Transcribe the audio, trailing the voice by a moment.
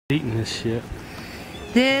Eating this shit.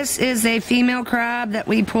 This is a female crab that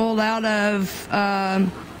we pulled out of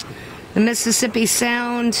the Mississippi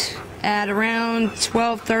Sound at around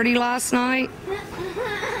 12:30 last night.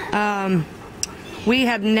 We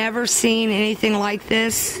have never seen anything like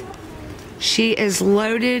this. She is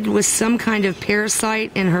loaded with some kind of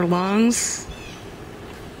parasite in her lungs.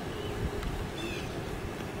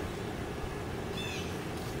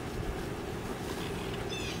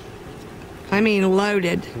 I mean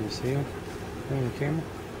loaded. Can you see him on the camera?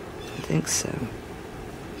 I think so.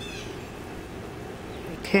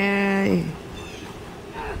 Okay.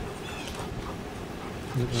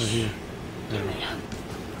 Look right here. There.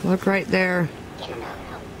 Look right there.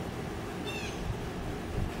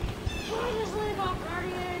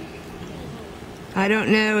 I don't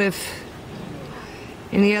know if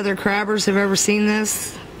any other crabbers have ever seen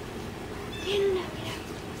this,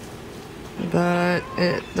 but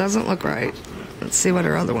it doesn't look right. Let's see what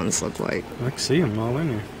our other ones look like. I can see them all in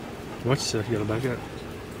there. Watch yourself, you gotta back up.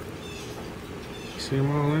 See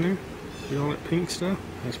them all in there? See all that pink stuff?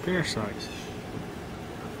 That's parasites.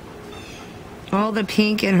 All the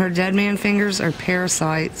pink in her dead man fingers are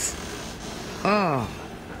parasites. Oh.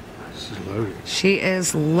 She's loaded. She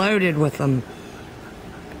is loaded with them.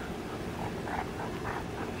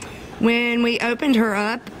 When we opened her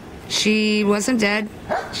up, she wasn't dead.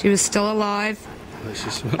 She was still alive.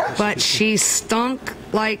 But she stunk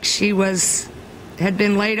like she had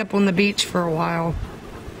been laid up on the beach for a while.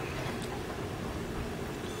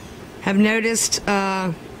 Have noticed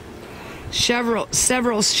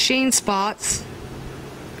several sheen spots.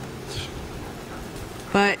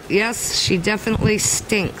 But yes, she definitely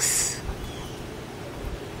stinks.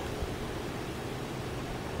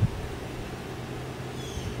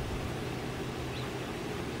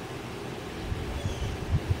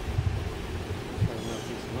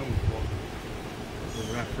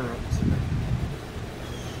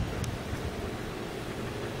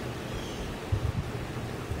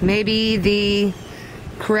 Maybe the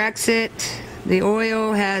Corexit, the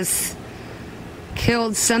oil, has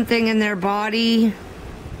killed something in their body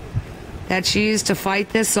that's used to fight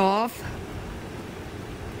this off.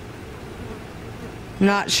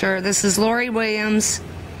 Not sure. This is Lori Williams,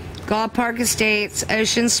 Golf Park Estates,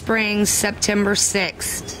 Ocean Springs, September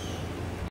 6th.